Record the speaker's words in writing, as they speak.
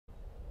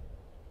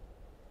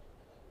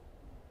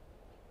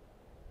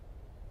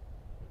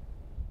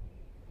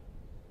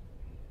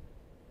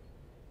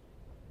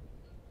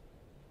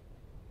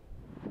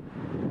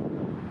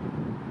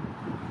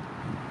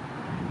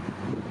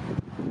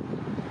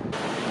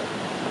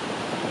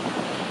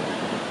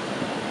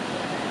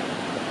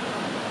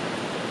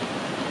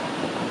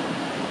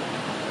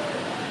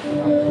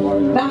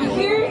Now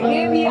here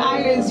in the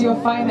islands, you'll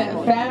find that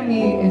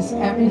family is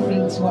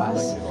everything to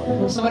us.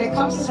 So when it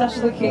comes to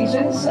special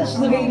occasions, such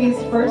as a baby's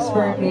first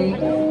birthday,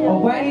 a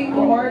wedding,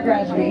 or a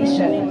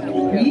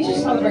graduation, we usually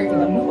celebrate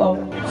with a luau.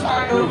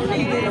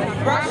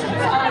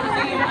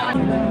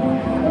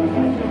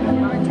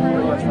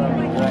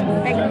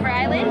 Vancouver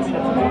Island?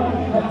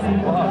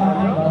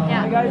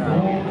 Yeah.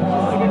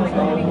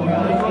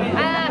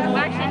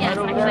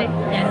 Actually,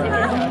 yes, it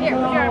is. Here,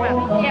 put your arm up.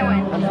 Yeah,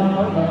 one. Do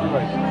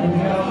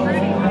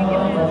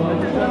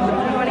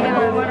you want to get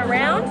one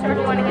around, or do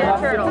you want to get a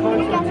turtle?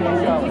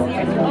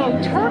 Oh,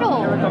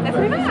 turtle! That's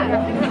what I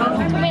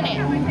got. 2 minutes.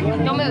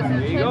 Don't move.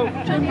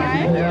 I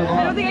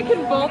don't think I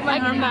can bolt my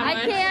arm that much.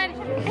 I can.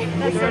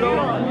 That's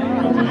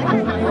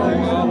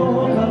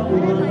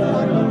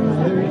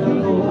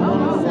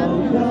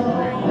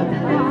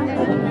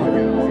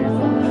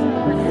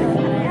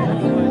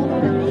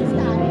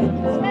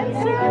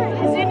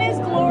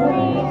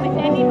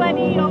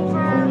Anybody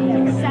over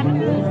 70?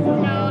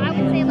 No, I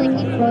would say like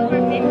even over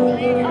 50.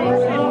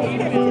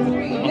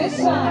 This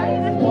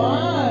side,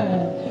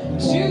 1,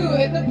 2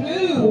 in the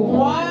blue.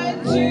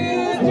 1, 2, 3.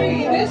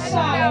 This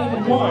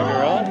side,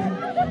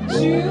 1,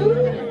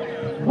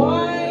 2,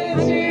 1,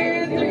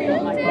 2, 3.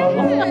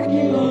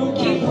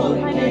 Keep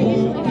pulling.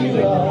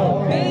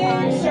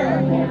 Big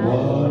circle.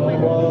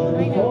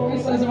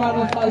 This is a round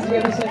of applause. We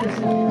have a second.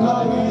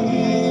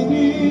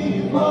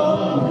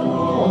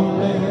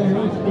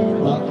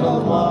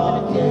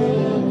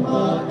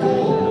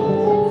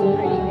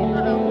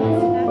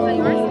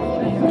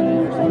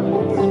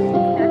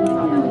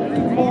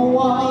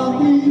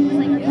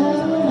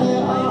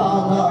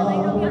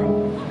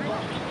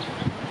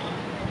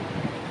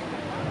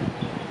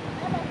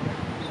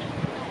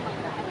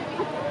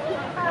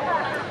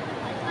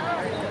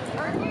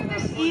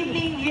 This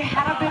evening you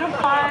had a bit of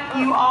fun.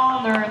 You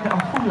all learned a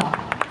hula.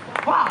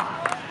 Wow.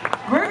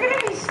 We're going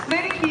to be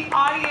splitting the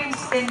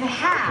audience in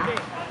half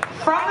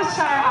from the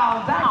center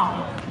aisle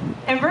down.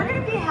 And we're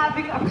going to be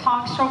having a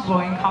conch shell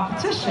blowing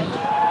competition.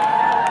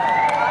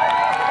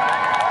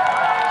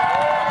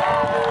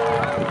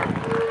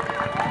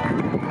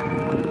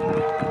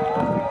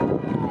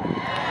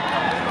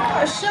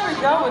 Shall we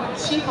go with the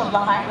chief of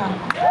Lahaina?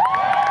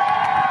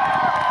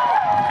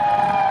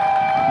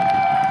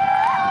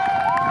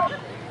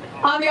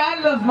 On the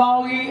island of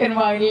Maui in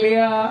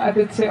Wailea, I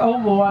did say, oh,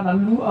 Moana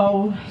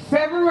Luau,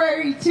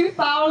 February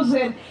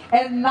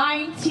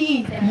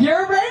 2019.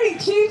 Your ready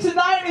chief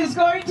tonight is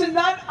going to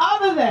none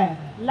other than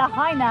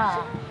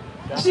Lahaina.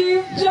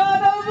 Chief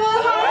John of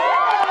Lahaina.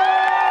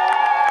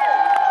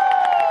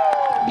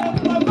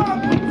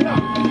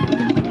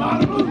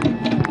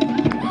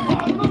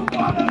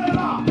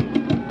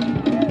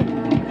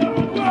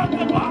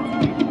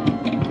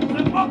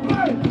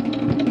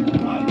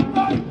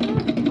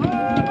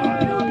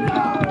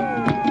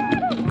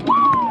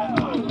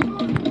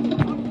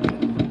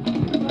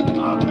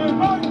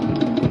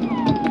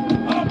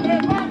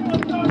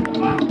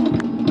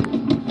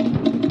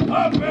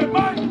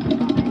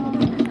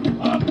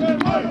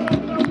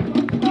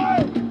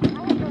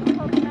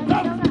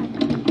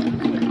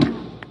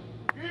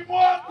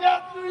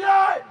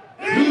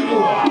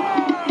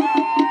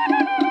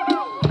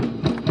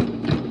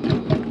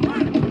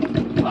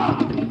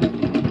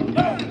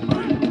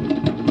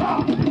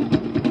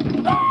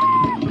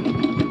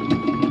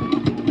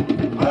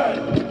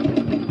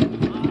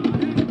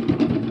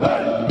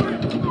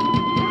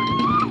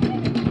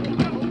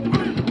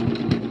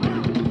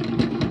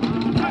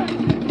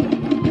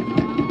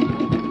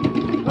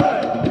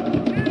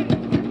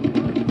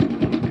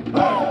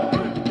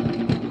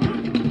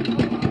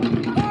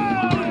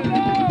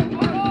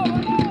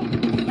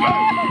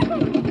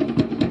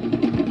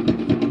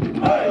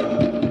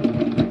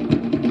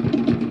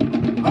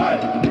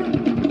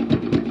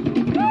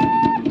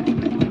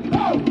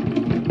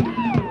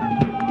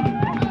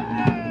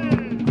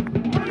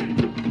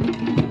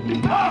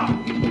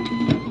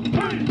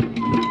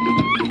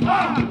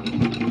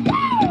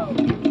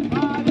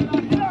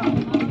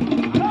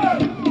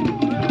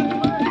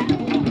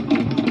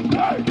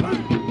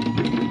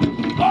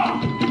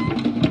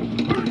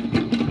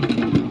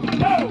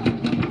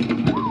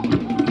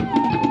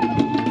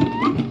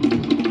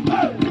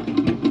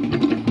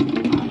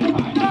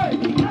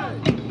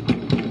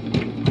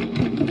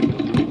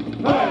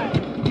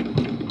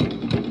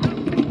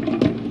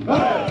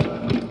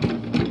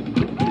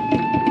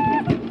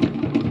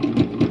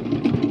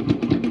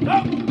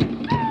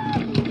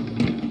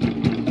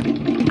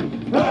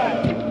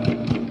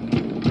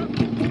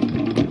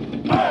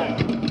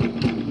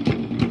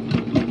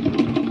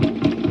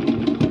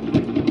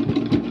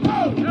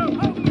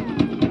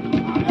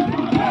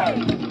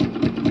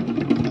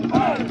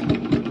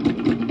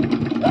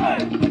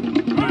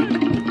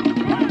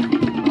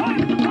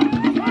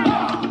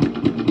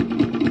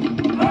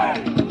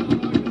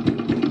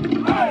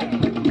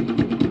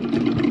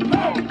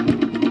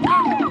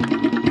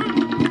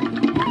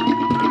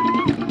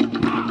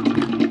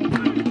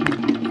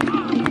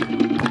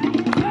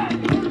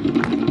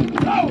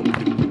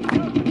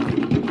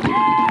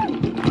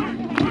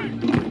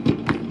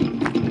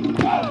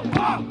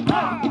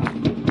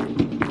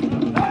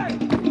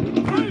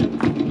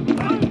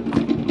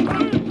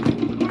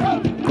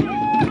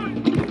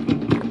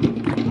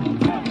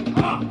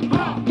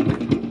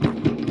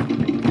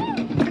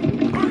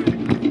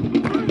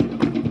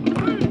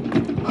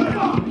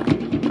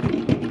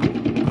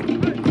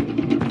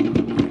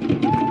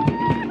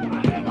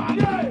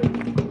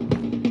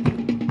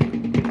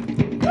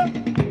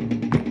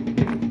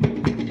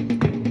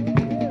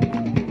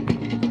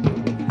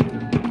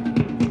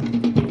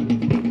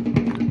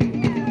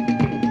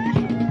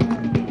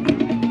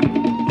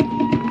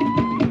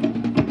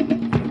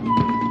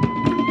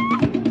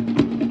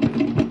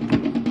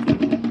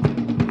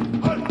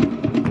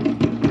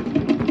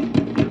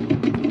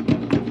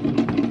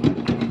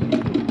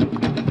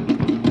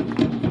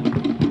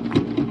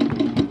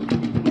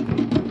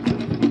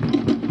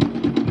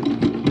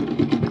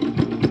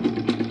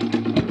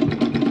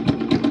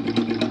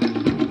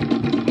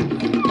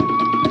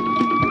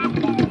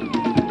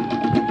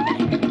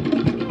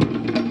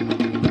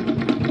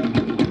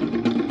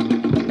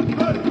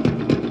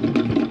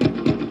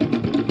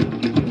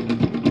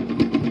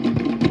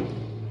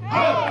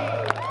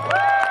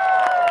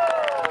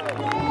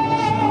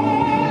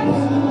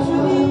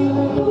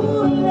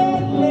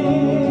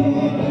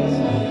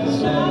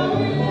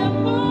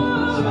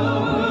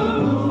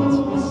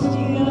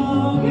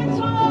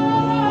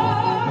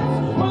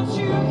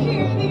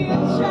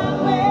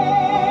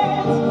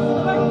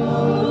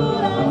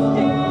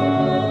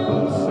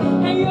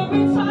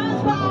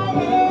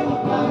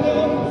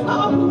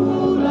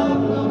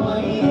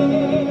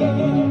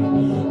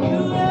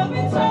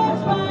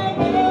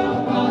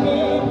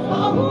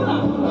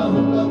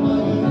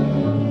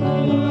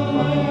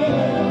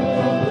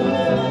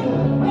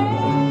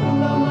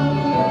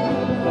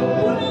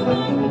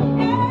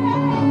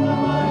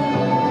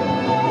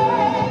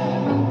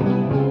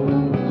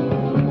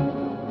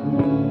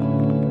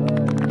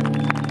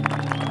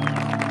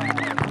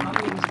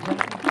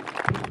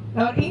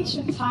 Now, in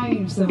ancient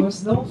times, there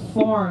was no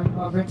form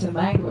of written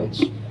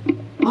language.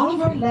 All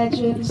of our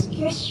legends,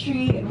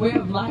 history, and way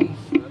of life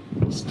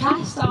is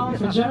passed down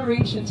from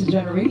generation to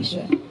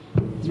generation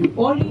through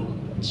oli,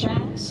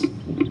 chants,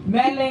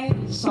 mele,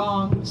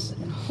 songs,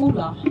 and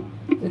hula,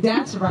 the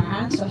dance of our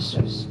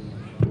ancestors.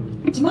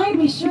 Tonight,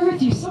 we share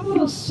with you some of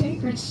those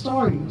sacred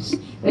stories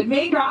that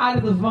make our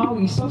Island of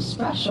Maui so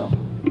special.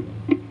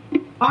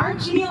 Our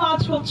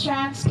genealogical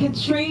chants can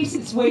trace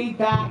its way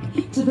back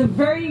to the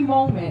very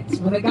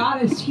moment when the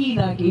goddess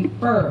Hina gave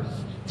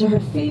birth to her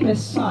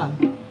famous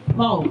son,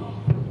 Maui.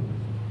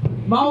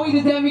 Maui,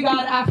 the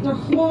demigod after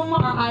whom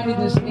our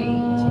island is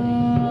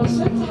named, was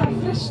said to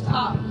have fished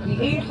up the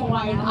 8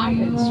 Hawaiian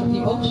islands from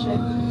the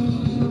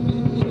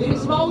ocean. It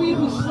is Maui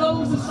who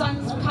slows the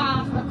sun's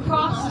path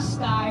across the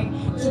sky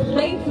to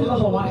lengthen the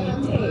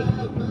Hawaiian day.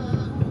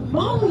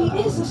 Maui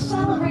is a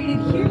celebrated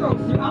hero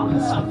throughout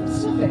the South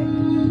Pacific.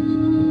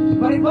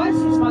 But it was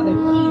his mother,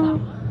 Hina,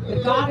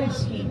 the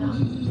goddess Hina,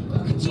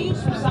 who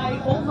continues to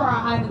reside over our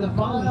island of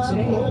Maui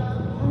today.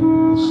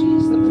 She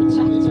is the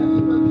protector.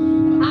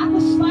 And at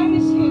the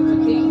slightest hint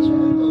of danger,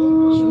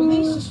 she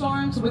releases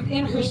storms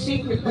within her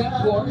sacred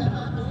wet gourd,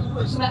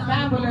 so that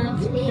man will learn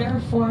to care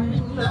for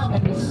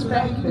and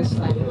respect this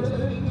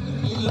land.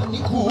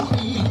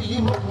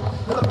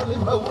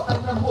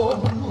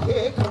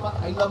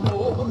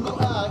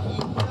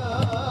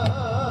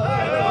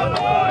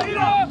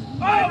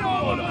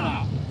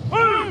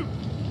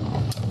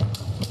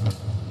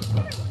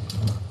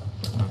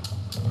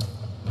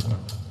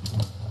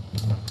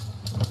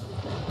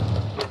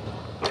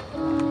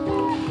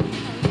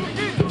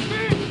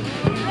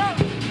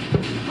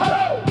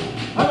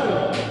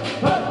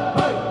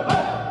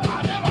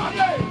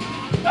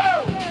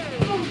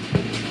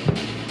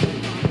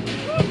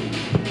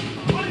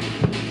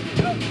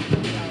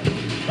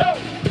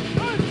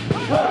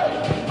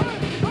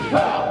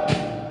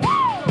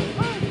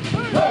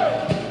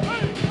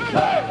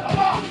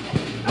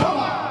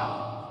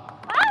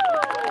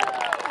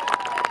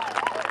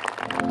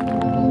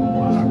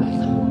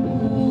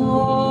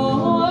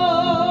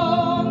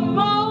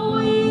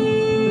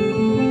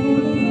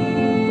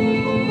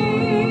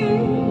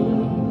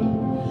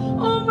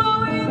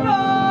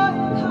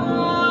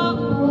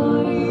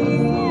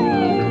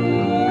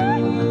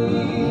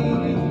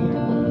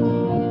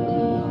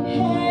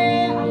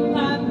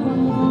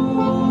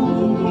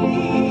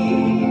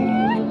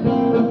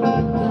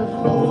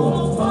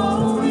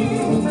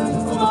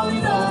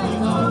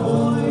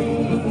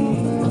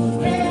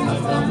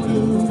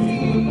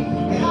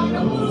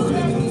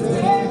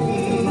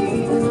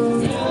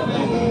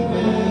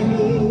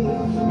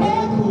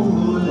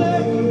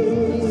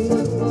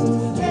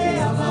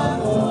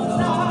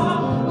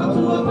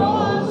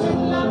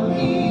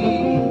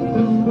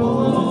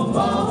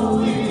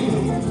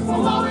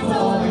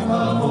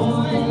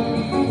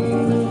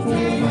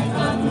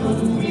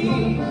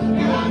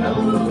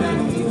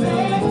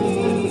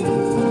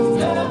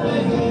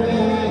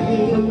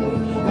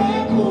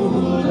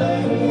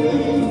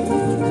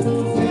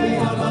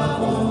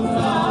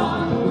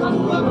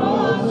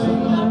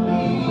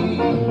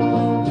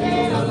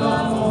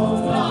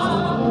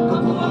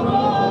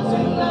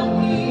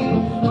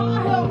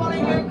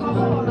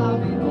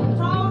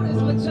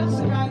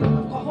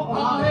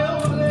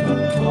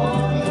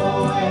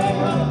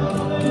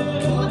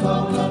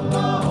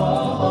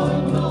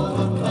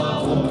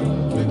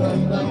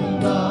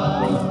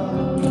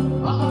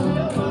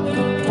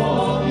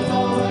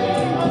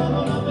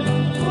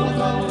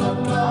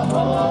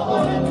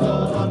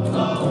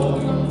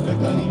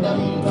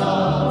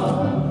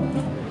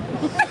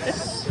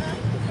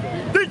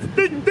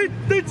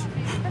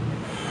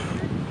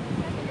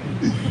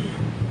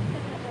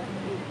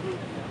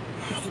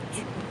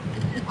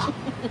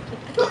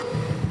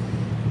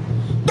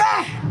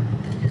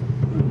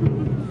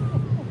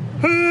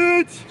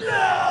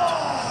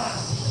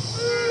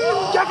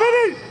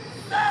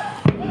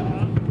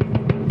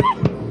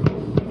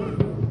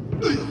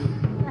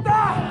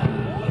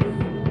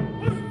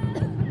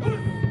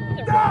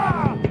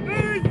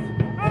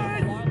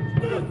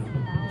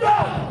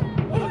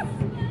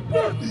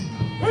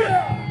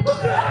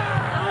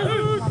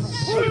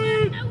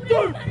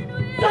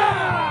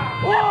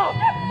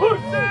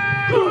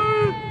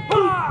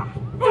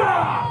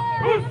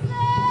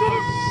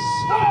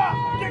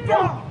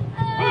 Get